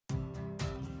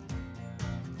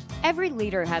Every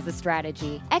leader has a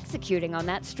strategy. Executing on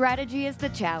that strategy is the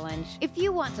challenge. If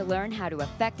you want to learn how to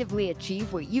effectively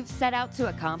achieve what you've set out to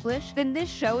accomplish, then this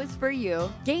show is for you.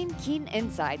 Gain keen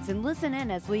insights and listen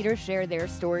in as leaders share their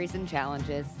stories and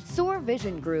challenges. Soar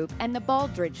Vision Group and the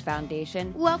Baldrige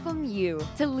Foundation welcome you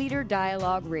to Leader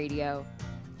Dialogue Radio.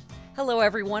 Hello,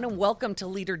 everyone, and welcome to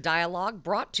Leader Dialogue,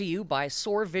 brought to you by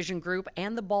Sawyer Vision Group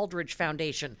and the Baldrige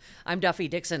Foundation. I'm Duffie,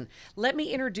 Dixon. Let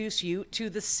me introduce you to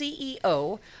the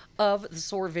CEO of the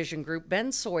Sawyer Vision Group,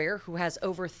 Ben Sawyer, who has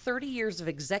over 30 years of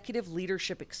executive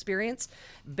leadership experience.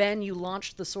 Ben, you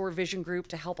launched the Sawyer Vision Group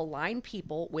to help align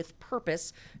people with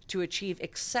purpose to achieve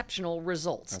exceptional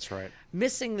results. That's right.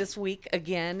 Missing this week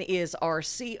again is our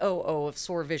COO of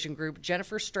Sawyer Vision Group,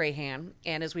 Jennifer Strahan.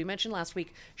 And as we mentioned last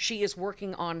week, she is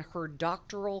working on her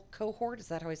doctoral cohort. Is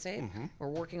that how I say it? Mm-hmm. We're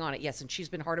working on it, yes. And she's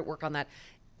been hard at work on that.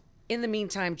 In the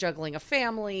meantime, juggling a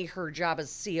family, her job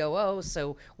as COO,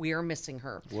 so we are missing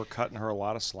her. We're cutting her a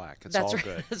lot of slack. It's That's all right.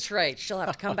 good. That's right. She'll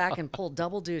have to come back and pull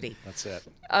double duty. That's it.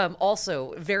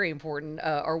 Also, very important,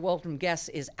 our welcome guest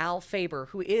is Al Faber,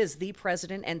 who is the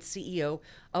president and CEO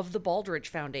of the Baldrige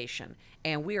Foundation.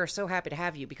 And we are so happy to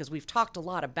have you because we've talked a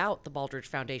lot about the Baldrige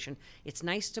Foundation. It's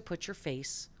nice to put your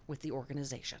face with the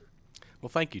organization. Well,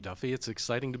 thank you, Duffie. It's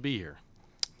exciting to be here.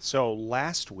 So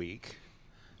last week,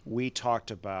 we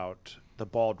talked about the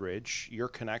Baldrige, your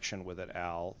connection with it,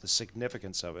 Al, the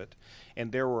significance of it,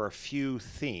 and there were a few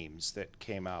themes that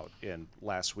came out in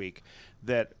last week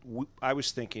that I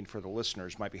was thinking for the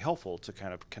listeners might be helpful to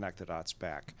kind of connect the dots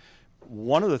back.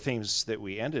 One of the themes that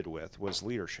we ended with was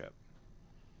leadership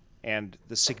and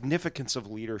the significance of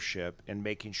leadership in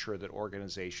making sure that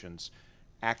organizations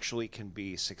actually can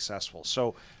be successful.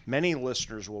 So many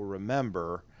listeners will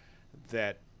remember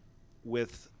that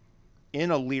in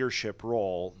a leadership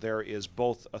role, there is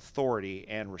both authority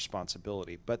and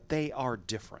responsibility, but they are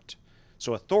different.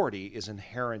 So authority is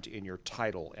inherent in your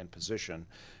title and position,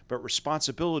 but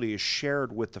responsibility is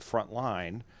shared with the front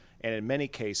line, and in many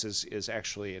cases is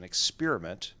actually an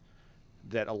experiment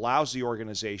that allows the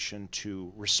organization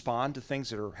to respond to things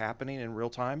that are happening in real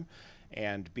time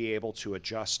and be able to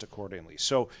adjust accordingly.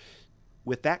 So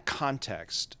with that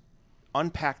context,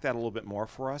 unpack that a little bit more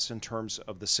for us in terms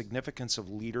of the significance of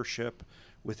leadership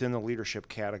within the leadership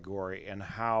category and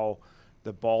how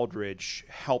the Baldrige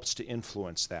helps to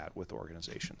influence that with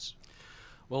organizations.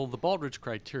 Well, the Baldrige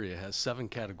criteria has 7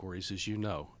 categories, as you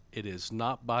know. It is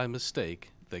not by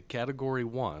mistake that category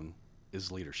 1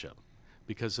 is leadership,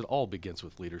 because it all begins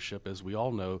with leadership. As we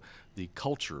all know, the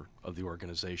culture of the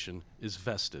organization is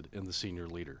vested in the senior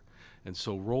leader. And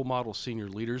so role model senior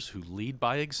leaders who lead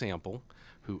by example,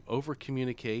 who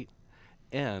over-communicate,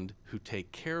 and who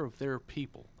take care of their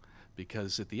people.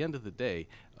 Because at the end of the day,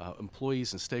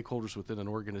 employees and stakeholders within an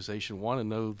organization want to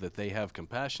know that they have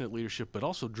compassionate leadership, but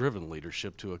also driven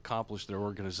leadership to accomplish their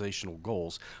organizational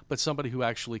goals, but somebody who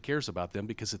actually cares about them,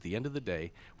 because at the end of the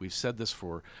day, we've said this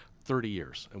for 30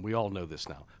 years, and we all know this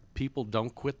now. People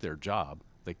don't quit their job,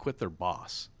 they quit their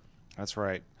boss. That's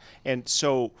right. And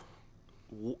so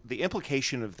the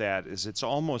implication of that is it's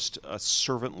almost a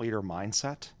servant leader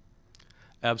mindset.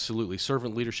 Absolutely.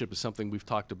 Servant leadership is something we've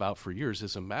talked about for years.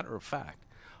 As a matter of fact,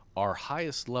 our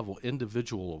highest level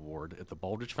individual award at the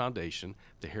Baldrige Foundation,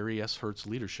 the Harry S. Hertz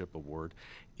Leadership Award,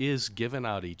 is given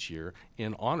out each year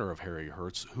in honor of Harry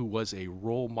Hertz, who was a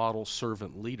role model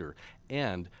servant leader.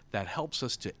 And that helps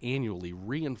us to annually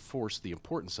reinforce the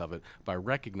importance of it by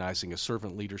recognizing a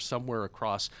servant leader somewhere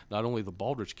across not only the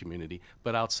Baldrige community,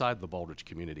 but outside the Baldrige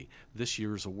community. This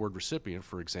year's award recipient,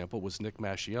 for example, was Nick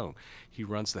Mascione. He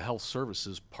runs the health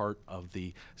services part of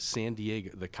the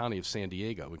county of San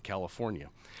Diego in California.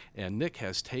 And Nick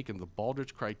has taken the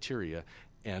Baldrige criteria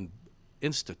and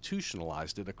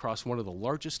institutionalized it across one of the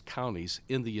largest counties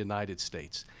in the United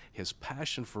States. His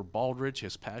passion for Baldrige,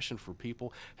 his passion for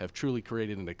people have truly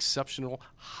created an exceptional,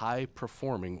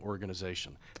 high-performing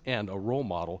organization and a role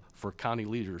model for county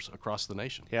leaders across the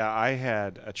nation. Yeah, I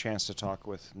had a chance to talk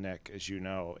with Nick, as you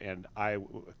know, and I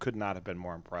could not have been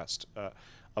more impressed.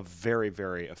 A very,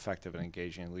 very effective and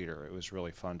engaging leader. It was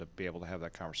really fun to be able to have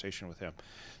that conversation with him.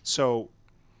 So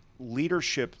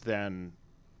leadership then,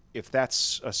 if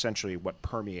that's essentially what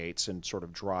permeates and sort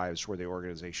of drives where the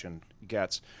organization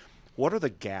gets, what are the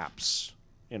gaps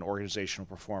in organizational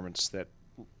performance that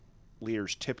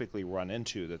leaders typically run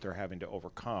into that they're having to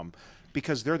overcome?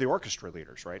 Because they're the orchestra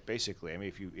leaders, right? Basically, I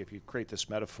mean, if you create this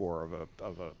metaphor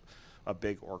of a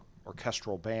big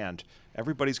orchestral band,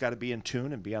 everybody's got to be in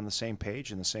tune and be on the same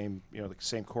page and the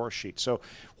same chorus sheet. So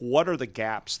what are the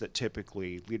gaps that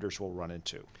typically leaders will run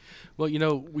into? Well,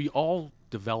 we all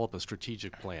develop a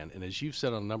strategic plan, and as you've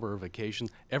said on a number of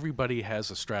occasions, everybody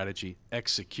has a strategy.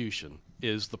 Execution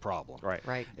is the problem.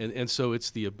 Right. And so it's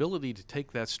the ability to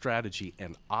take that strategy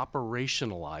and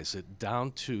operationalize it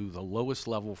down to the lowest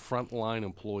level frontline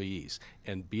employees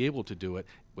and be able to do it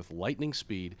with lightning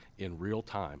speed in real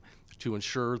time to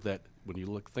ensure that when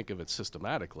you think of it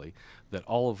systematically, that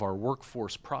all of our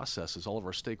workforce processes, all of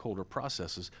our stakeholder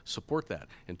processes support that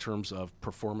in terms of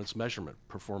performance measurement,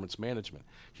 performance management,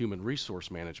 human resource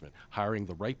management, hiring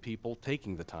the right people,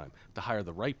 taking the time to hire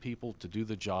the right people to do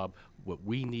the job, what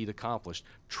we need accomplished,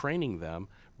 training them,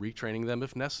 retraining them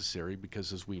if necessary,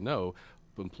 because as we know,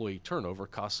 employee turnover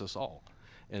costs us all.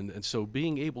 And so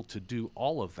being able to do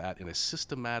all of that in a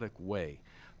systematic way,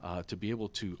 to be able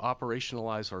to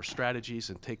operationalize our strategies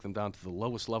and take them down to the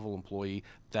lowest level employee,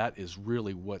 that is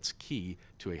really what's key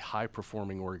to a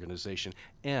high-performing organization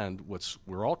and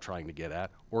we're all trying to get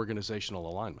at, organizational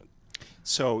alignment.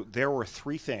 So there were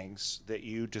three things that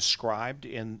you described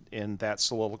in that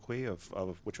soliloquy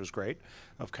of which was great,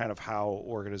 of kind of how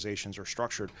organizations are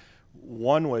structured.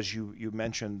 One was you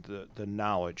mentioned the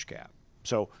knowledge gap.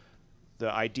 So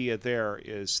the idea there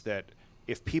is that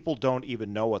if people don't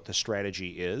even know what the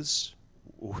strategy is,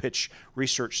 which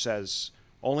research says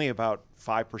only about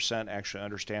 5% actually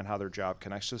understand how their job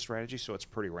connects to the strategy, so it's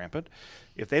pretty rampant.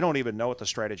 If they don't even know what the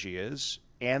strategy is,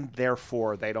 and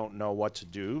therefore they don't know what to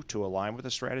do to align with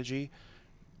the strategy,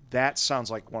 that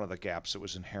sounds like one of the gaps that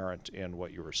was inherent in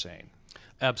what you were saying.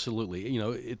 Absolutely.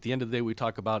 At the end of the day, we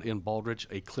talk about in Baldrige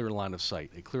a clear line of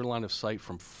sight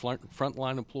from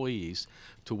frontline employees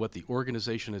to what the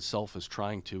organization itself is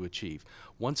trying to achieve.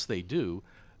 Once they do,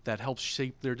 that helps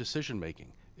shape their decision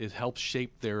making. It helps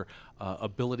shape their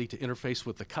ability to interface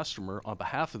with the customer on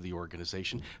behalf of the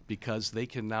organization, because they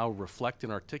can now reflect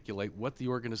and articulate what the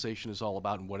organization is all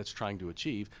about and what it's trying to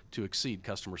achieve to exceed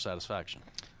customer satisfaction.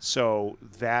 So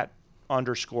that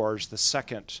underscores the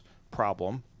second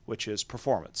problem, which is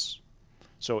performance.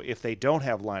 So if they don't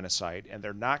have line of sight and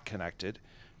they're not connected,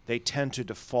 they tend to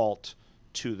default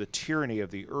to the tyranny of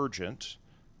the urgent,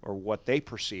 or what they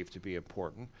perceive to be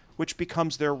important, which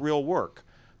becomes their real work.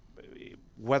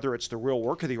 Whether it's the real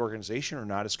work of the organization or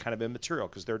not is kind of immaterial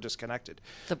because they're disconnected.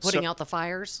 The putting out the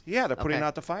fires? Yeah, they're putting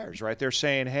out the fires, right? They're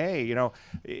saying, hey,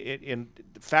 in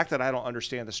the fact that I don't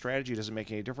understand the strategy doesn't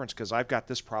make any difference because I've got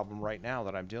this problem right now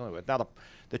that I'm dealing with. Now,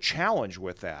 the challenge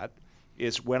with that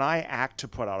is when I act to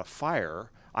put out a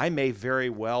fire, I may very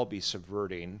well be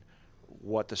subverting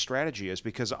what the strategy is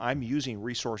because I'm using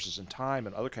resources and time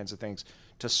and other kinds of things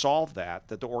to solve that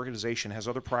the organization has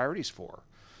other priorities for.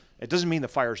 It doesn't mean the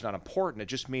fire is not important. It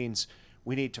just means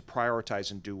we need to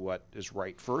prioritize and do what is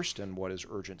right first and what is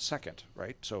urgent second,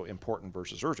 right? So important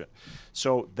versus urgent.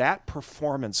 So that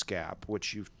performance gap,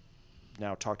 which you've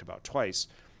now talked about twice,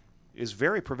 is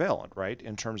very prevalent, right,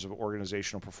 in terms of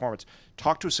organizational performance.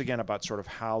 Talk to us again about sort of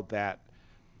how that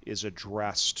is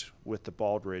addressed with the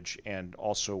Baldrige and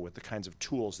also with the kinds of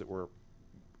tools that we're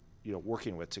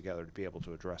working with together to be able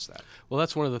to address that. Well,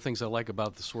 that's one of the things I like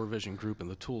about the Sawyer Vision Group and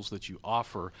the tools that you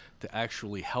offer to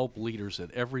actually help leaders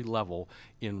at every level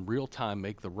in real time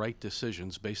make the right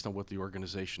decisions based on what the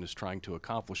organization is trying to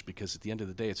accomplish, because at the end of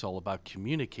the day, it's all about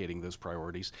communicating those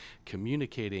priorities,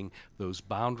 communicating those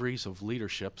boundaries of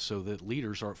leadership so that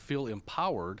leaders feel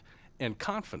empowered and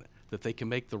confident that they can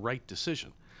make the right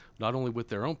decision, not only with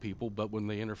their own people, but when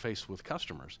they interface with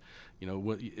customers.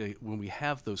 When we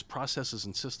have those processes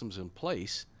and systems in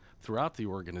place throughout the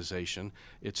organization,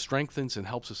 it strengthens and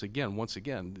helps us once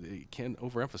again, it can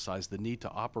overemphasize the need to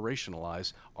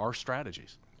operationalize our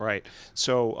strategies. Right.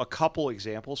 So a couple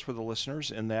examples for the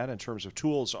listeners in terms of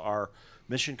tools are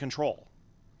mission control.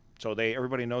 So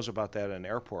everybody knows about that in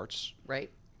airports.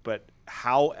 Right. But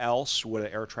how else would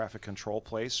an air traffic control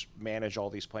place manage all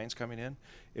these planes coming in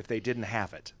if they didn't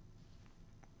have it?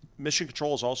 Mission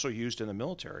control is also used in the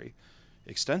military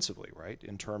extensively, right?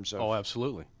 In terms of... Oh,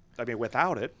 absolutely. I mean,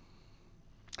 without it,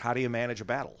 how do you manage a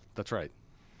battle? That's right.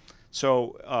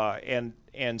 So,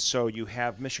 and so you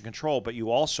have mission control, but you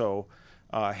also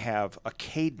have a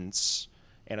cadence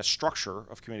and a structure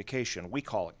of communication. We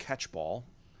call it catchball,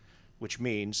 which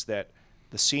means that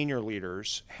the senior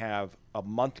leaders have a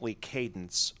monthly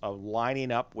cadence of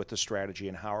lining up with the strategy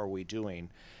and how are we doing,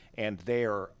 and they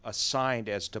are assigned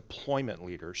as deployment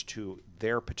leaders to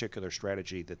their particular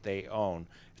strategy that they own.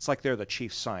 It's like they're the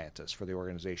chief scientist for the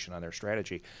organization on their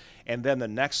strategy. And then the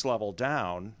next level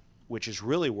down, which is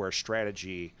really where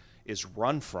strategy is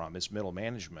run from is middle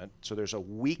management. So there's a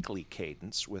weekly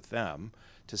cadence with them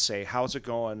to say, how's it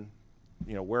going?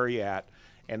 Where are you at?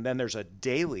 And then there's a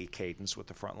daily cadence with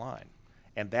the front line.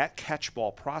 And that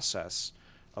catch-ball process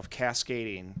of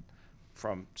cascading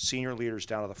from senior leaders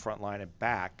down to the front line and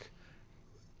back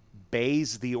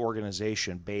bathes the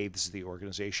organization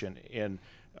in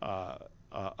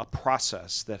a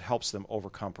process that helps them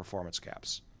overcome performance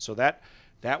gaps. So that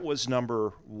was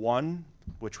number one,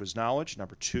 which was knowledge.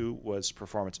 Number two was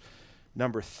performance.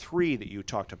 Number three that you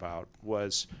talked about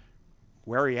was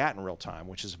where are you at in real time,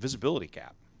 which is a visibility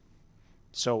gap.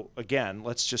 So again,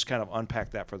 let's just kind of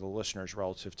unpack that for the listeners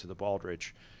relative to the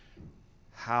Baldrige.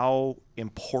 How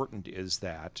important is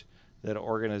that an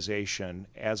organization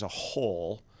as a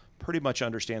whole pretty much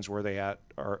understands where they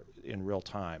are in real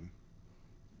time?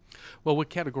 Well, what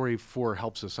Category 4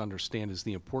 helps us understand is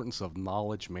the importance of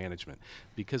knowledge management,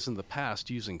 because in the past,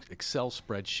 using Excel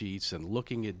spreadsheets and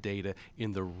looking at data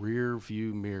in the rear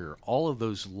view mirror, all of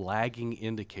those lagging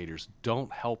indicators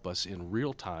don't help us in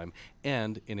real time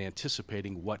and in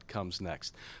anticipating what comes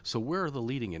next. So where are the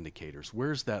leading indicators?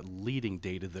 Where's that leading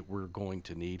data that we're going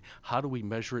to need? How do we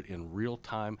measure it in real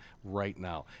time right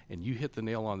now? And you hit the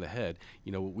nail on the head.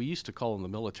 What we used to call in the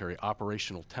military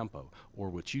operational tempo, or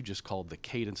what you just called the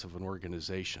cadence of an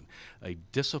organization. A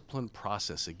disciplined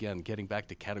process, again, getting back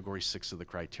to Category 6 of the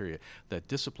criteria, that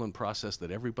disciplined process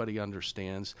that everybody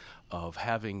understands of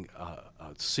having a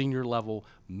senior level,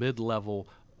 mid-level,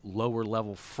 lower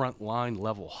level, frontline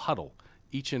level huddle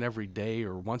each and every day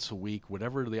or once a week,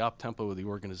 whatever the op tempo of the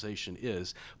organization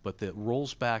is, but that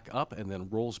rolls back up and then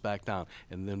rolls back down.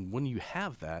 And then when you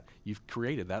have that, you've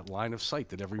created that line of sight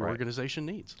that every organization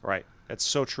needs. Right. That's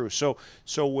so true. So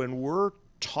when we're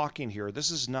talking here, this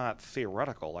is not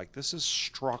theoretical. Like, this is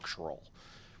structural.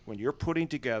 When you're putting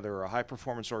together a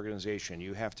high-performance organization,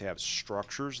 you have to have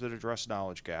structures that address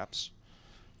knowledge gaps.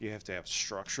 You have to have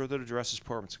structure that addresses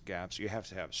performance gaps. You have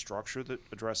to have structure that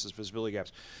addresses visibility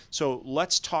gaps. So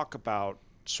let's talk about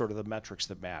sort of the metrics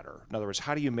that matter. In other words,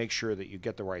 how do you make sure that you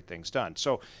get the right things done?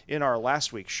 So in our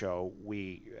last week's show,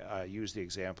 we used the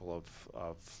example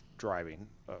of driving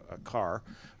a car.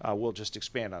 We'll just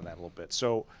expand on that a little bit.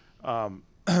 So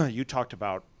you talked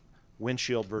about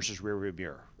windshield versus rear view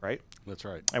mirror, right? That's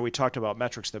right. And we talked about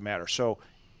metrics that matter. So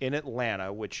in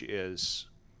Atlanta, which is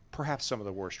perhaps some of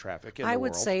the worst traffic in the world. I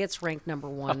would say it's ranked number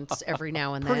one every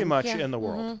now and then. Pretty much in the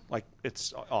world. Like,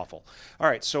 it's awful. All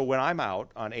right, so when I'm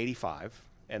out on 85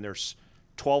 and there's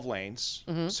 12 lanes,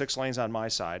 6 lanes on my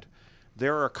side,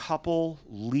 there are a couple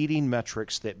leading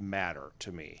metrics that matter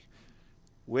to me,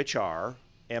 which are,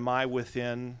 am I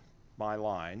within my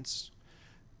lines?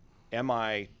 Am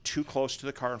I too close to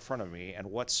the car in front of me?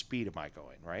 And what speed am I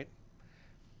going, right?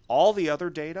 All the other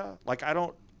data, like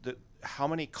how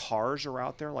many cars are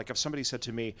out there? Like, if somebody said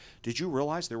to me, did you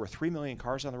realize there were 3 million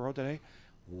cars on the road today?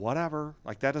 Whatever.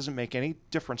 Like, that doesn't make any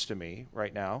difference to me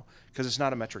right now because it's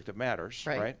not a metric that matters,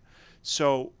 right?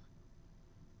 So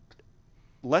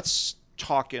let's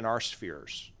talk in our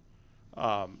spheres.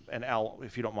 And Al,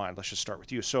 if you don't mind, let's just start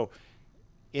with you. So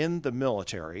in the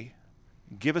military,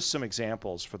 give us some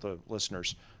examples for the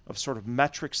listeners of sort of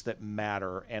metrics that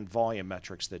matter and volume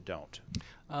metrics that don't.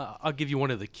 I'll give you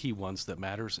one of the key ones that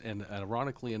matters, and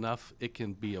ironically enough, it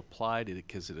can be applied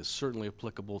because it is certainly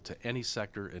applicable to any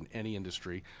sector and any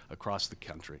industry across the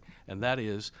country, and that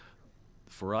is,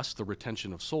 for us, the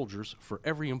retention of soldiers for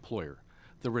every employer,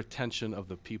 the retention of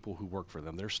the people who work for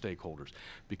them, their stakeholders,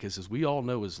 because as we all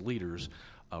know as leaders,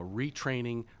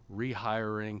 retraining,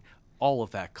 rehiring, all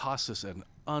of that costs us an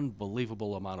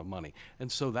unbelievable amount of money.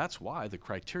 And so that's why the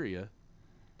criteria,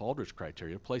 Baldrige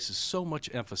criteria, places so much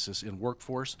emphasis in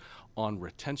workforce on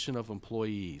retention of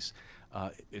employees.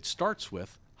 It starts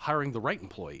with hiring the right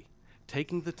employee,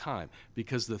 taking the time,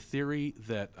 because the theory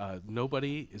that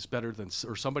nobody is better than,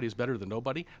 or somebody is better than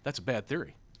nobody, that's a bad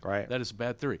theory. Right. That is a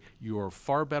bad theory. You are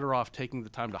far better off taking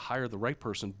the time to hire the right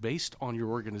person based on your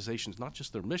organization's, not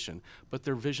just their mission, but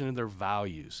their vision and their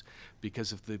values.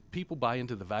 Because if the people buy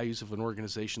into the values of an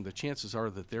organization, the chances are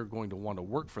that they're going to want to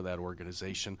work for that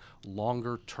organization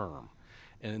longer term.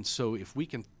 And so if we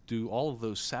can do all of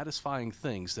those satisfying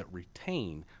things that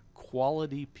retain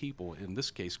quality people, in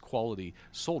this case quality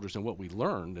soldiers, and what we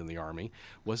learned in the Army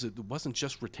was it wasn't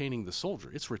just retaining the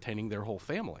soldier, it's retaining their whole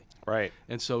family. Right.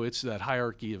 And so it's that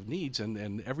hierarchy of needs,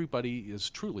 and everybody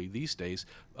is truly these days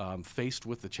faced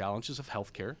with the challenges of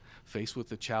healthcare, faced with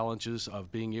the challenges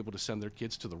of being able to send their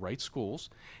kids to the right schools,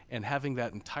 and having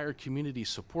that entire community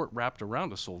support wrapped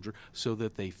around a soldier so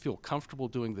that they feel comfortable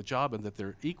doing the job and that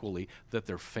they're equally, that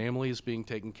their family is being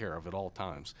taken care of at all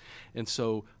times. And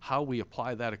so how we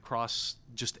apply that across across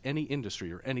just any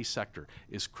industry or any sector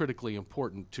is critically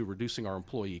important to reducing our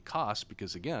employee costs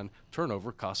because, again,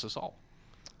 turnover costs us all.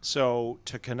 So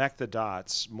to connect the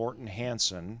dots, Morton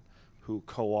Hansen, who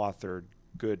co-authored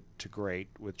Good to Great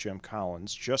with Jim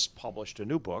Collins, just published a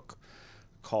new book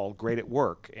called Great at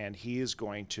Work, and he is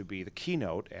going to be the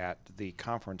keynote at the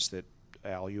conference that,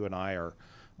 Al, you and I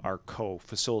are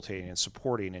co-facilitating and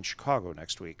supporting in Chicago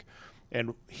next week.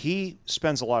 And he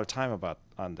spends a lot of time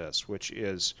on this, which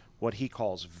is what he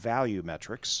calls value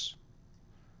metrics,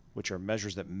 which are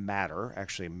measures that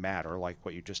actually matter, like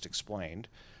what you just explained,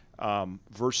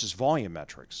 versus volume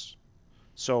metrics.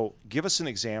 So give us an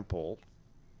example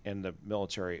in the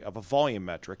military of a volume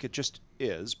metric. It just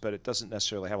is, but it doesn't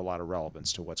necessarily have a lot of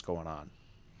relevance to what's going on.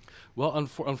 Well,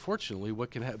 unfortunately,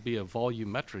 what can be a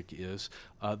volume metric is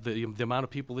the amount of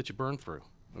people that you burn through.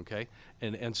 Okay,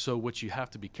 and so what you have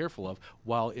to be careful of,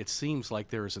 while it seems like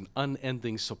there is an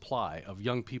unending supply of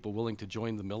young people willing to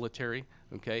join the military,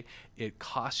 okay, it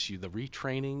costs you the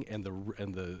retraining and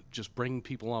the just bringing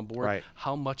people on board. Right.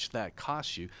 How much that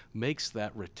costs you makes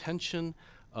that retention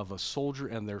of a soldier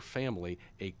and their family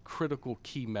a critical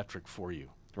key metric for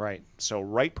you. Right. So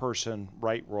right person,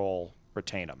 right role,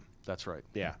 retain them. That's right.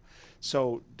 Yeah.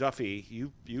 So Duffie,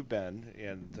 you've been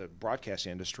in the broadcast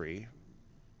industry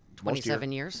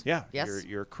 27 years. Yeah. Yes.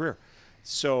 Your career.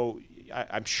 So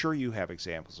I'm sure you have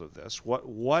examples of this.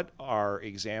 What are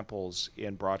examples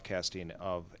in broadcasting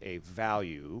of a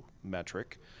value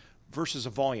metric versus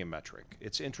a volume metric?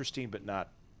 It's interesting, but not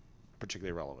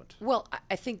particularly relevant. Well,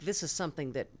 I think this is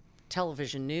something that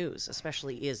television news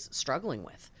especially is struggling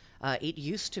with. It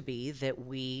used to be that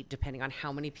we, depending on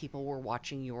how many people were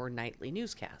watching your nightly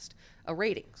newscast,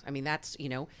 ratings. I mean, that's,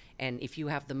 and if you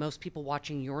have the most people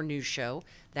watching your news show,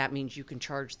 that means you can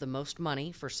charge the most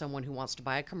money for someone who wants to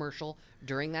buy a commercial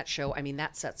during that show. I mean,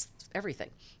 that sets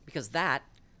everything, because that,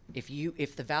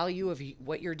 if the value of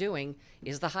what you're doing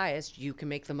is the highest, you can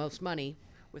make the most money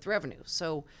with revenue.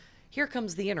 So here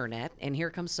comes the internet and here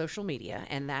comes social media,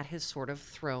 and that has sort of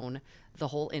thrown the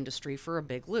whole industry for a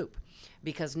big loop.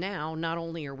 Because now, not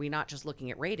only are we not just looking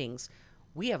at ratings,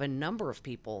 we have a number of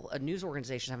people, news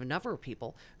organizations have a number of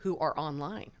people who are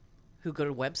online, who go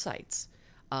to websites.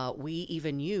 We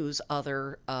even use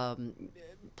other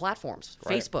platforms,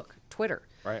 Right. Facebook, Twitter.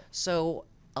 Right. So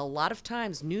a lot of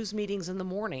times news meetings in the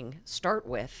morning start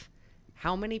with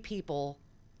how many people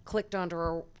clicked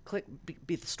onto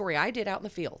the story I did out in the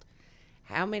field.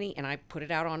 How many, and I put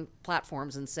it out on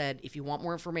platforms and said, if you want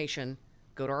more information,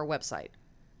 go to our website.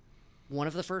 One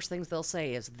of the first things they'll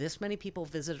say is, this many people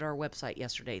visited our website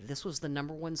yesterday. This was the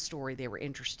number one story they were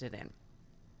interested in.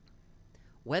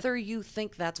 Whether you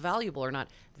think that's valuable or not,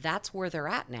 that's where they're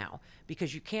at now,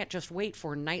 because you can't just wait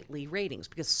for nightly ratings,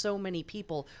 because so many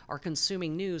people are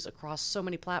consuming news across so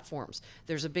many platforms.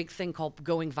 There's a big thing called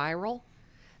going viral.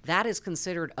 That is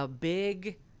considered a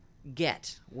big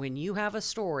get when you have a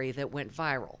story that went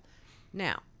viral.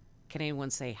 Now, can anyone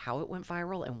say how it went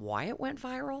viral and why it went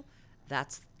viral?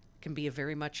 That's can be a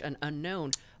very much an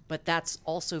unknown, but that's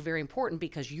also very important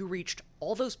because you reached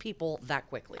all those people that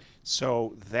quickly.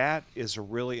 So that is a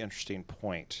really interesting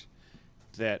point,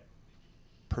 that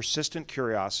persistent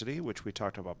curiosity, which we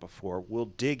talked about before, we'll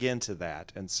dig into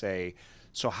that and say,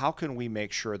 so how can we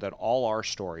make sure that all our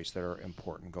stories that are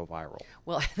important go viral?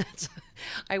 Well,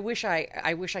 I wish I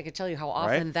could tell you how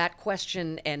often Right? that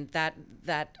question and that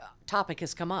topic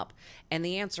has come up, and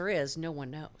the answer is no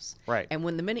one knows. Right. And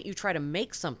when the minute you try to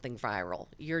make something viral,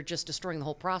 you're just destroying the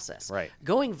whole process. Right.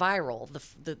 Going viral,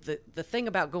 the thing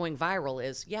about going viral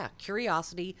is,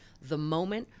 curiosity, the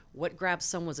moment, what grabs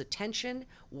someone's attention,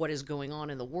 what is going on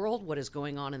in the world, what is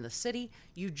going on in the city,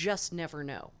 you just never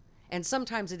know. And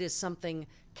sometimes it is something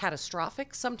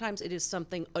catastrophic. Sometimes it is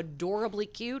something adorably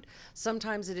cute.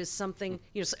 Sometimes it is something,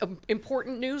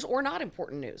 important news or not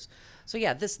important news. So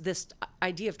this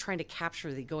idea of trying to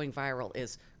capture the going viral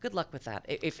is, good luck with that.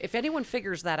 If anyone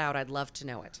figures that out, I'd love to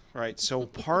know it. Right. So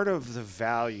part of the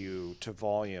value to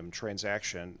volume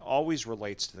transaction always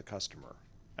relates to the customer,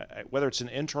 whether it's an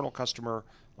internal customer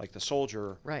like the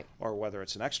soldier, Right. or whether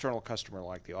it's an external customer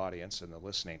like the audience and the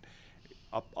listening.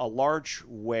 A large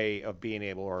way of being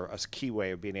able, or a key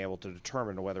way of being able to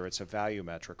determine whether it's a value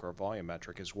metric or a volume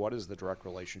metric, is what is the direct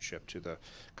relationship to the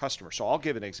customer. So I'll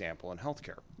give an example in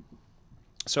healthcare.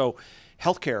 So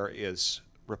healthcare is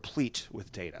replete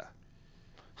with data.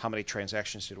 How many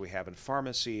transactions did we have in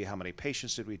pharmacy? How many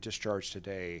patients did we discharge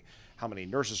today? How many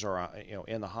nurses are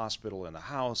in the hospital, in the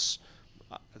house?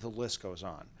 The list goes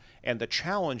on. And the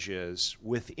challenge is,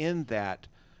 within that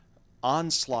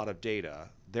onslaught of data,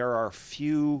 there are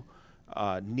few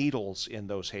needles in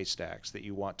those haystacks that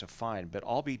you want to find, but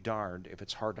I'll be darned if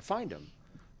it's hard to find them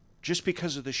just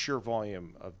because of the sheer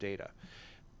volume of data.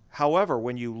 However,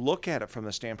 when you look at it from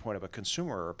the standpoint of a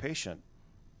consumer or a patient,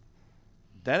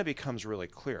 then it becomes really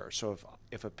clear. So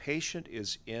if a patient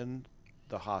is in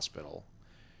the hospital,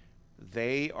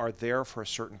 they are there for a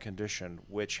certain condition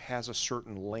which has a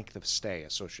certain length of stay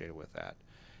associated with that.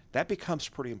 That becomes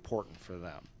pretty important for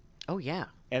them. Oh, yeah.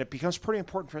 And it becomes pretty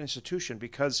important for an institution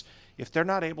because if they're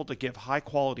not able to give high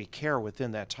quality care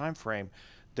within that time frame,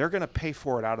 they're going to pay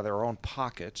for it out of their own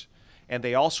pocket. And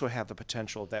they also have the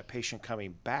potential of that patient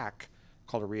coming back,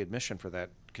 called a readmission for that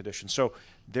condition. So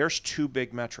there's two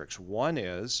big metrics. One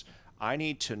is I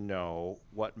need to know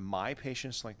what my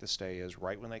patient's length of stay is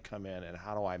right when they come in, and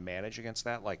how do I manage against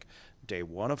that? Like day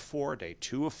 1 of 4, day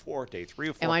 2 of 4, day 3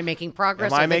 of 4. Am I making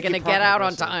progress? Are they going to get out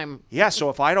on time? Yeah, so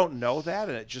if I don't know that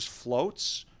and it just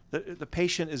floats, the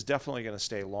patient is definitely going to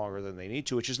stay longer than they need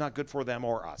to, which is not good for them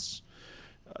or us.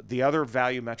 The other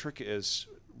value metric is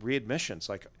readmissions.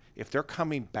 Like if they're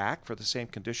coming back for the same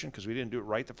condition because we didn't do it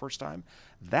right the first time,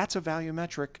 that's a value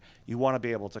metric you want to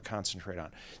be able to concentrate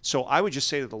on. So I would just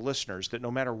say to the listeners that no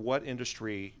matter what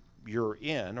industry you're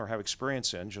in or have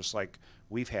experience in, just like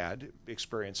we've had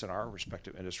experience in our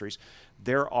respective industries,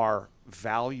 there are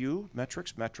value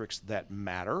metrics that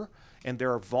matter, and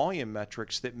there are volume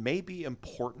metrics that may be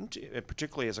important,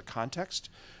 particularly as a context,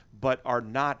 but are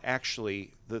not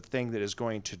actually the thing that is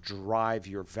going to drive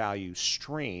your value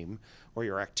stream or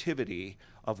your activity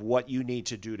of what you need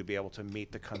to do to be able to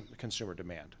meet the consumer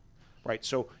demand, right?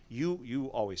 So you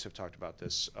always have talked about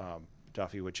this,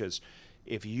 Duffie, which is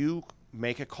if you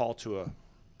make a call to a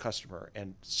customer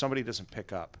and somebody doesn't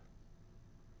pick up,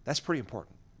 that's pretty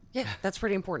important. Yeah, that's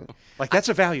pretty important. Like that's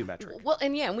a value metric. Well,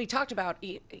 and we talked about,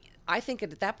 I think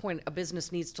at that point a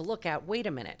business needs to look at, wait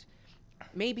a minute,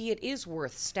 maybe it is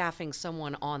worth staffing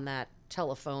someone on that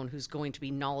telephone who's going to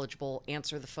be knowledgeable,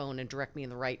 answer the phone, and direct me in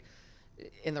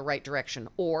the right direction.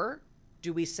 Or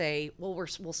do we say, well,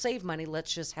 we'll save money,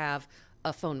 let's just have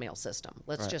a phone mail system.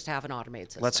 Let's just have an automated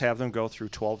system. Let's have them go through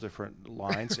 12 different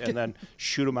lines and then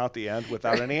shoot them out the end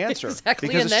without any answer. Exactly.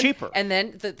 Because it's cheaper. And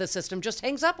then the system just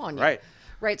hangs up on you.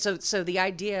 Right. So the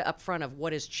idea up front of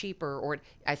what is cheaper, or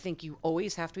I think you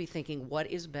always have to be thinking what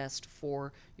is best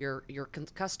for your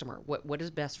customer, what is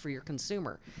best for your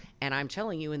consumer. And I'm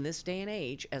telling you, in this day and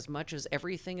age, as much as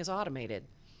everything is automated,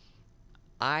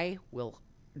 I will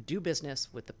do business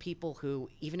with the people who,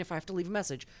 even if I have to leave a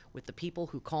message, with the people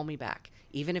who call me back.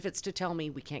 Even if it's to tell me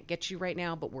we can't get you right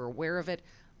now, but we're aware of it,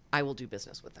 I will do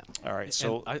business with them. All right.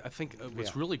 So I think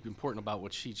what's really important about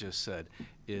what she just said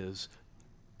is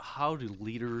how do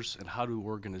leaders and how do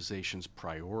organizations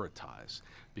prioritize?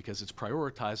 Because it's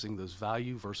prioritizing those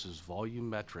value versus volume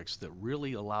metrics that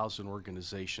really allows an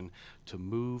organization to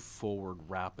move forward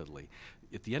rapidly.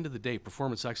 At the end of the day,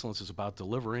 performance excellence is about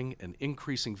delivering and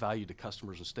increasing value to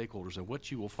customers and stakeholders. And what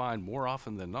you will find more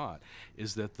often than not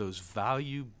is that those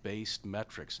value-based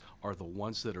metrics are the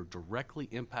ones that are directly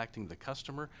impacting the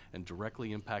customer and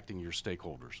directly impacting your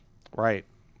stakeholders. Right.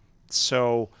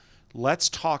 So let's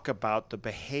talk about the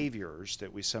behaviors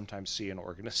that we sometimes see in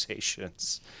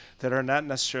organizations that are not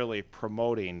necessarily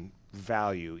promoting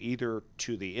value, either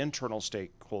to the internal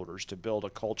stakeholders to build a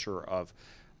culture of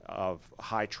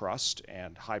high trust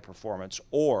and high performance,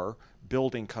 or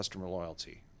building customer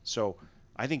loyalty. So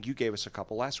I think you gave us a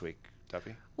couple last week,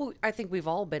 Duffie. Well, I think we've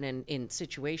all been in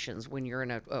situations when you're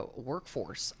in a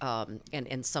workforce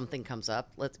and something comes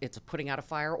up. It's putting out a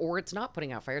fire, or it's not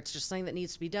putting out a fire. It's just something that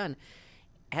needs to be done.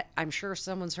 I'm sure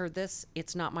someone's heard this.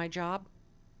 It's not my job.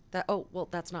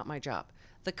 That's not my job.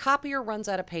 The copier runs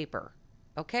out of paper.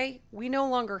 Okay? We no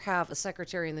longer have a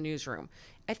secretary in the newsroom.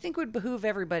 I think it would behoove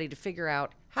everybody to figure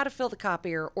out how to fill the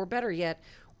copier, or better yet,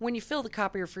 when you fill the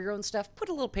copier for your own stuff, put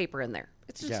a little paper in there.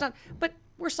 It's just not, but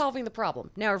we're solving the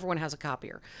problem. Now everyone has a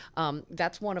copier.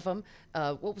 That's one of them.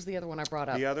 What was the other one I brought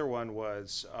up? The other one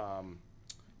was,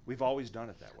 we've always done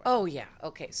it that way. Oh, yeah.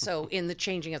 Okay. So in the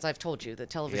changing, as I've told you, the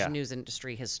television news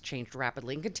industry has changed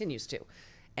rapidly and continues to.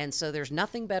 And so there's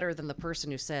nothing better than the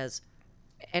person who says,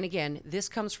 and again, this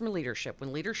comes from leadership.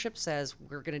 When leadership says,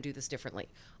 we're going to do this differently.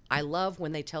 I love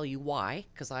when they tell you why,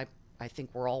 because I think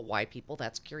we're all why people.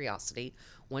 That's curiosity.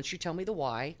 Once you tell me the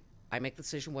why, I make the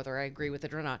decision whether I agree with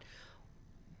it or not.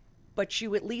 But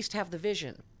you at least have the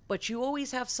vision. But you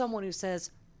always have someone who says,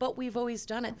 but we've always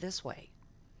done it this way.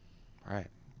 Right.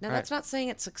 Now, that's not saying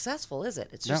it's successful, is it?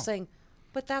 It's just saying,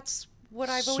 but that's what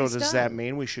I've So always done. does that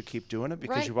mean we should keep doing it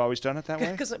because Right. you've always done it that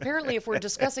way? Because apparently if we're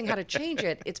discussing how to change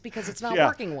it, it's because it's not Yeah.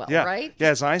 working well, Yeah. right? Yeah,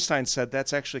 as Einstein said,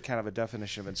 that's actually kind of a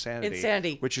definition of insanity.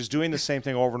 Insanity. Which is doing the same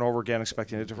thing over and over again,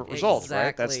 expecting a different result,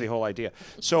 right? That's Exactly. the whole idea.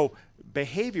 So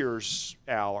behaviors,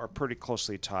 Al, are pretty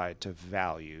closely tied to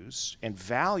values, and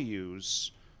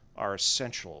values are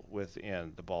essential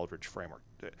within the Baldrige framework.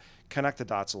 Connect the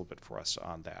dots a little bit for us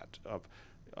on that,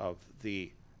 of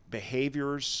the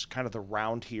behaviors, kind of the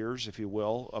round heres, if you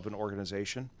will, of an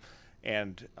organization,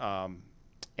 and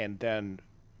then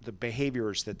the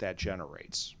behaviors that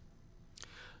generates.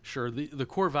 Sure. The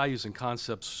core values and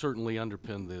concepts certainly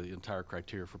underpin the entire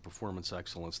criteria for performance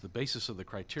excellence. The basis of the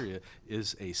criteria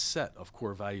is a set of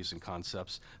core values and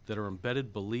concepts that are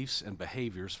embedded beliefs and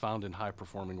behaviors found in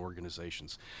high-performing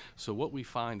organizations. So what we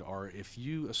find are if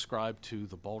you ascribe to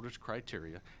the Baldrige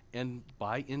criteria and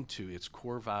buy into its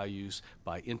core values,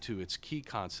 buy into its key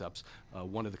concepts,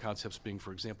 one of the concepts being,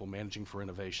 for example, managing for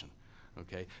innovation,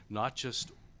 okay? Not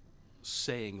just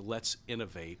saying let's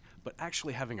innovate, but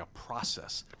actually having a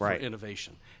process Right. for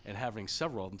innovation and having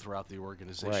several of them throughout the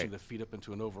organization Right. that feed up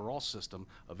into an overall system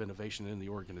of innovation in the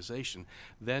organization,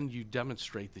 then you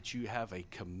demonstrate that you have a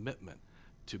commitment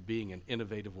to being an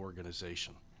innovative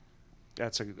organization.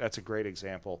 That's a great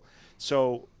example.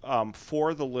 So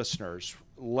for the listeners,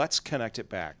 let's connect it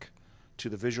back to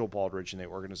the visual Baldrige and the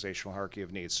organizational hierarchy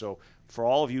of needs. So for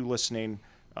all of you listening,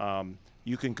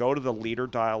 you can go to the Leader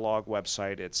Dialogue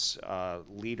website. It's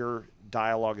Leader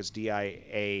Dialogue is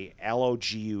dialogue.com.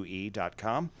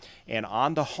 And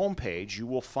on the homepage, you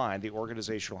will find the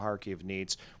organizational hierarchy of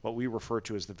needs, what we refer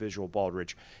to as the visual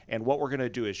Baldrige. And what we're going to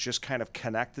do is just kind of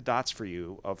connect the dots for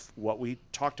you of what we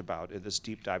talked about in this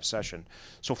deep dive session.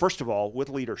 So first of all, with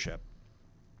leadership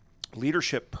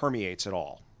permeates it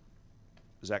all.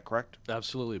 Is that correct?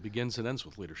 Absolutely. It begins and ends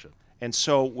with leadership. And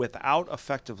so without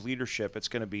effective leadership, it's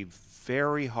going to be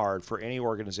very hard for any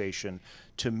organization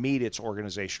to meet its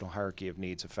organizational hierarchy of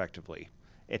needs effectively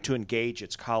and to engage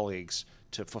its colleagues,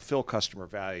 to fulfill customer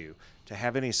value, to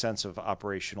have any sense of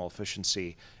operational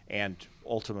efficiency, and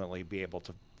ultimately be able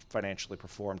to financially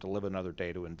perform, to live another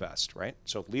day, to invest, right?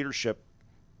 So leadership,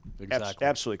 Exactly.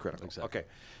 absolutely critical. Exactly.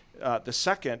 Okay. The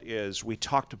second is we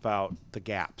talked about the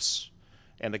gaps.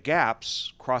 And the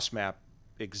gaps cross-map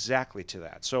exactly to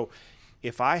that. So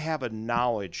if I have a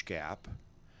knowledge gap,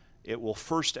 it will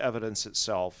first evidence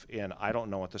itself in I don't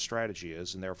know what the strategy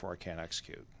is, and therefore I can't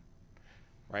execute.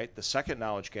 Right? The second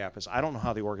knowledge gap is I don't know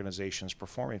how the organization is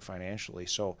performing financially.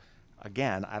 So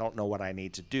again, I don't know what I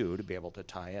need to do to be able to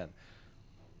tie in.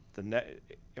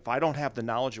 If I don't have the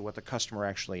knowledge of what the customer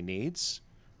actually needs,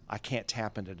 I can't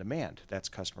tap into demand. That's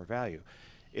customer value.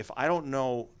 If I don't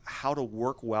know how to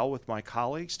work well with my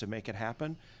colleagues to make it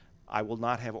happen, I will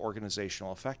not have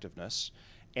organizational effectiveness.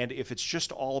 And if it's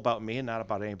just all about me and not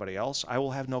about anybody else, I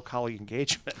will have no colleague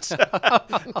engagement.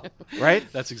 Right?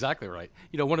 That's exactly right.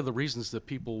 You know, one of the reasons that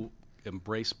people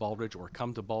embrace Baldrige or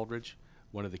come to Baldrige,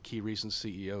 one of the key reasons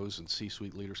CEOs and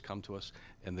C-suite leaders come to us,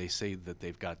 and they say that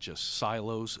they've got just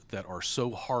silos that are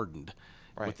so hardened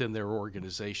Right. within their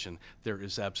organization. There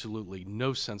is absolutely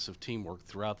no sense of teamwork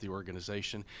throughout the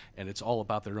organization, and it's all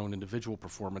about their own individual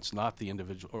performance, not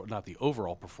the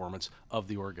overall performance of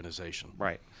the organization.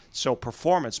 Right. So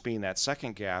performance, being that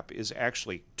second gap, is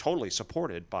actually totally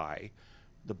supported by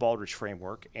the Baldrige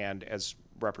framework and as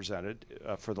represented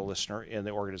for the listener in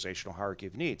the organizational hierarchy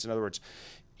of needs. In other words,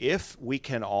 if we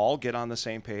can all get on the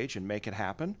same page and make it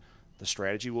happen, the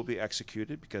strategy will be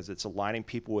executed because it's aligning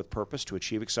people with purpose to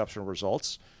achieve exceptional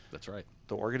results. That's right.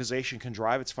 The organization can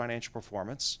drive its financial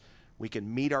performance. We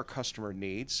can meet our customer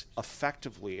needs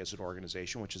effectively as an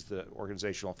organization, which is the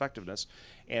organizational effectiveness.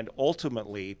 And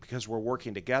ultimately, because we're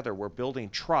working together, we're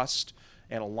building trust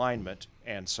and alignment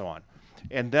and so on.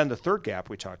 And then the third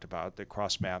gap we talked about that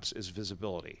cross maps is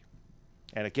visibility.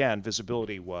 And again,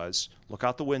 visibility was look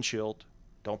out the windshield.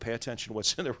 Don't pay attention to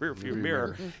what's in the rearview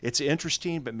mirror. It's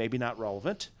interesting, but maybe not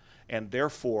relevant. And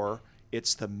therefore,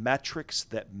 it's the metrics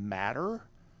that matter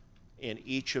in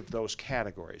each of those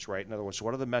categories, right? In other words,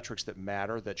 what are the metrics that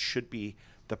matter that should be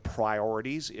the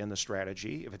priorities in the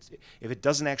strategy? If it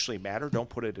doesn't actually matter, don't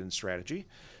put it in strategy.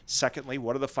 Secondly,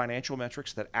 what are the financial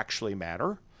metrics that actually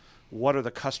matter? What are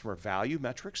the customer value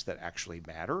metrics that actually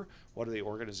matter? What are the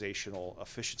organizational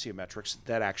efficiency metrics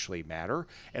that actually matter?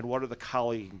 And what are the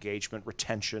colleague engagement,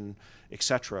 retention, et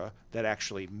cetera, that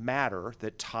actually matter,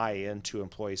 that tie into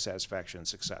employee satisfaction and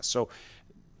success? So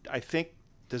I think,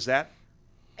 does that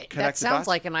connect That the sounds dots?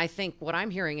 like, and I think what I'm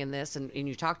hearing in this, and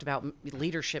you talked about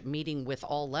leadership meeting with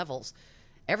all levels,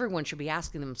 everyone should be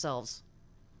asking themselves,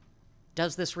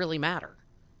 does this really matter?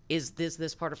 Is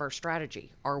this part of our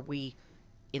strategy? Are we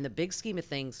in the big scheme of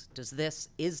things,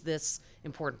 is this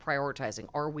important prioritizing?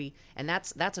 Are we? And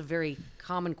that's a very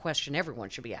common question everyone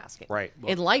should be asking. Right.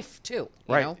 In life too.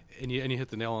 You Right. know? And you hit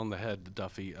the nail on the head,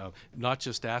 Duffie. Not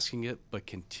just asking it, but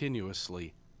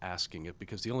continuously asking it,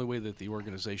 because the only way that the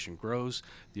organization grows,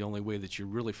 the only way that you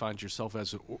really find yourself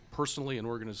as personally and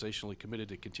organizationally committed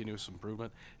to continuous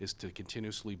improvement is to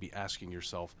continuously be asking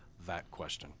yourself that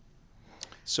question.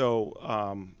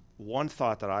 So one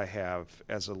thought that I have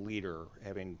as a leader,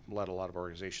 having led a lot of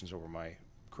organizations over my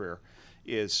career,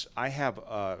 is I have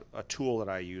a tool that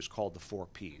I use called the 4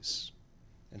 Ps.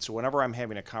 And so whenever I'm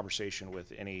having a conversation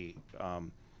with any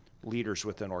leaders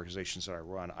within organizations that I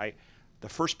run, the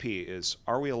first P is,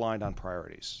 are we aligned on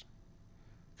priorities?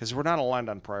 Because if we're not aligned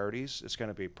on priorities, it's going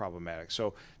to be problematic.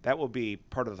 So that will be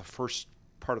part of the first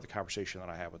part of the conversation that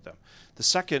I have with them. The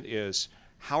second is,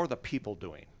 how are the people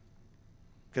doing?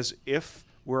 Because if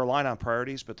we're aligned on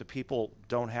priorities, but the people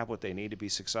don't have what they need to be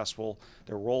successful,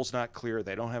 their role's not clear,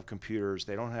 they don't have computers,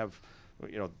 they don't have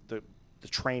the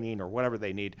training or whatever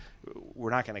they need, we're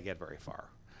not going to get very far.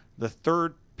 The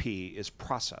third P is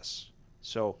process.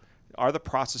 So are the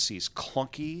processes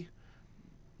clunky,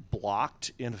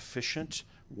 blocked, inefficient,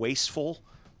 wasteful?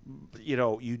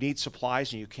 You need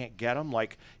supplies and you can't get them.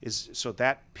 So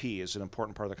that P is an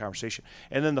important part of the conversation.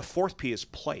 And then the fourth P is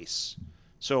place.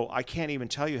 So I can't even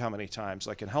tell you how many times,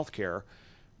 like in healthcare,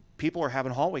 people are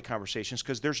having hallway conversations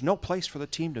because there's no place for the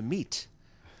team to meet.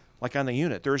 Like on the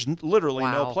unit, there's literally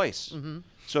no place. Mm-hmm.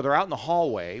 So they're out in the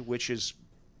hallway, which is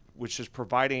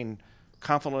providing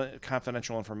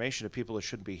confidential information to people that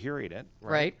shouldn't be hearing it.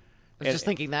 Right. I was just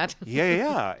thinking that.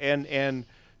 Yeah. And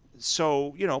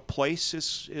so, place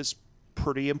is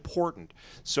pretty important.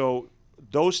 So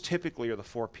those typically are the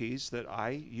 4 Ps that I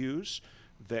use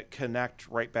that connect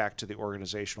right back to the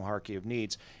organizational hierarchy of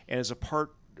needs. And as a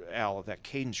part, Al, of that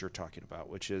cadence you're talking about,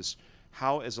 which is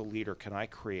how as a leader can I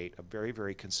create a very,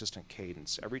 very consistent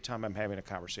cadence every time I'm having a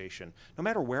conversation, no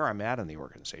matter where I'm at in the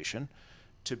organization,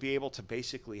 to be able to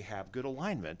basically have good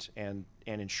alignment and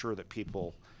ensure that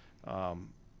people are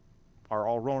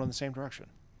all rowing in the same direction.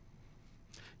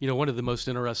 One of the most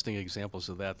interesting examples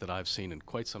of that I've seen in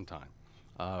quite some time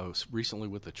was recently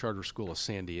with the Charter School of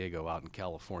San Diego out in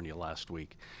California last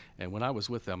week. And when I was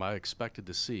with them, I expected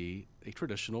to see a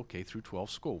traditional K-12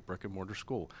 school, brick and mortar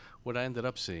school. What I ended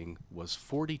up seeing was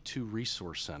 42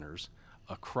 resource centers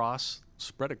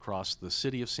spread across the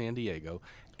city of San Diego,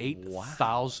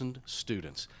 8,000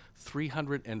 students,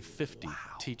 350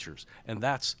 teachers, and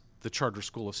that's the Charter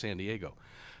School of San Diego,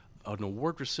 an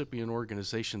award recipient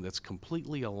organization that's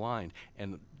completely aligned.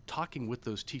 And talking with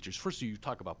those teachers, first you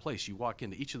talk about place, you walk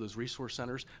into each of those resource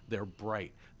centers, they're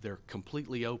bright, they're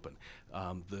completely open.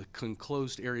 The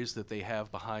enclosed areas that they have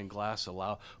behind glass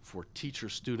allow for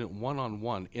teacher-student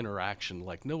one-on-one interaction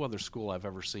like no other school I've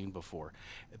ever seen before.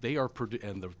 They are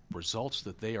and the results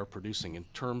that they are producing in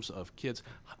terms of kids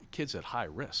at high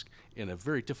risk, in a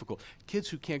very difficult, kids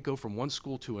who can't go from one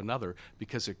school to another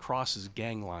because it crosses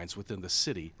gang lines within the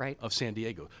city of San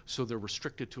Diego. So they're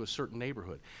restricted to a certain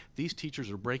neighborhood. These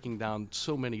teachers are breaking down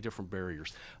so many different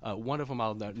barriers. One of them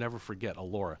I'll never forget,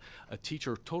 Alora, a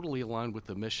teacher totally aligned with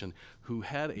the mission who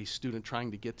had a student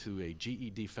trying to get to a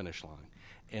GED finish line.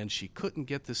 And she couldn't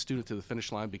get this student to the finish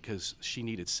line because she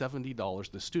needed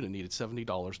 $70. The student needed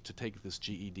 $70 to take this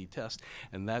GED test.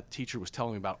 And that teacher was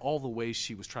telling me about all the ways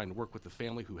she was trying to work with the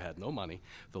family who had no money,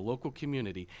 the local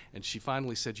community. And she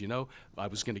finally said, I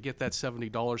was going to get that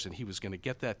 $70 and he was going to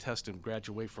get that test and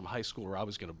graduate from high school, or I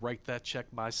was going to write that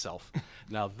check myself.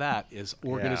 Now that is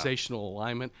organizational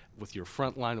alignment with your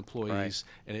frontline employees.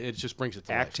 And it just brings it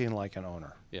to life. Acting like an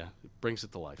owner. Yeah, it brings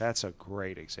it to life. That's a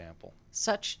great example.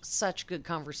 Such good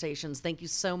conversations. Thank you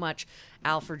so much,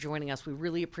 Al, for joining us. We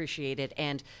really appreciate it.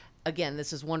 And again,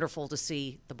 this is wonderful to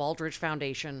see the Baldrige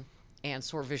Foundation and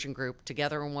Sawyer Vision Group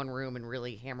together in one room and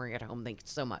really hammering it home. Thank you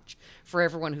so much. For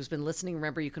everyone who's been listening,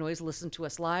 remember, you can always listen to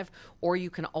us live, or you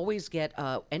can always get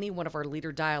any one of our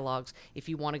Leader Dialogues if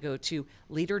you want to go to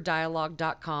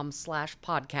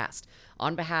leaderdialogue.com/podcast.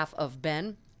 On behalf of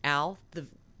Ben, Al, the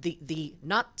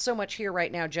not so much here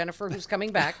right now, Jennifer, who's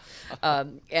coming back,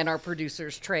 and our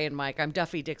producers, Trey and Mike, I'm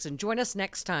Duffie Dixon. Join us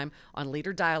next time on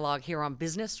Leader Dialogue here on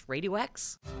Business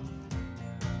RadioX.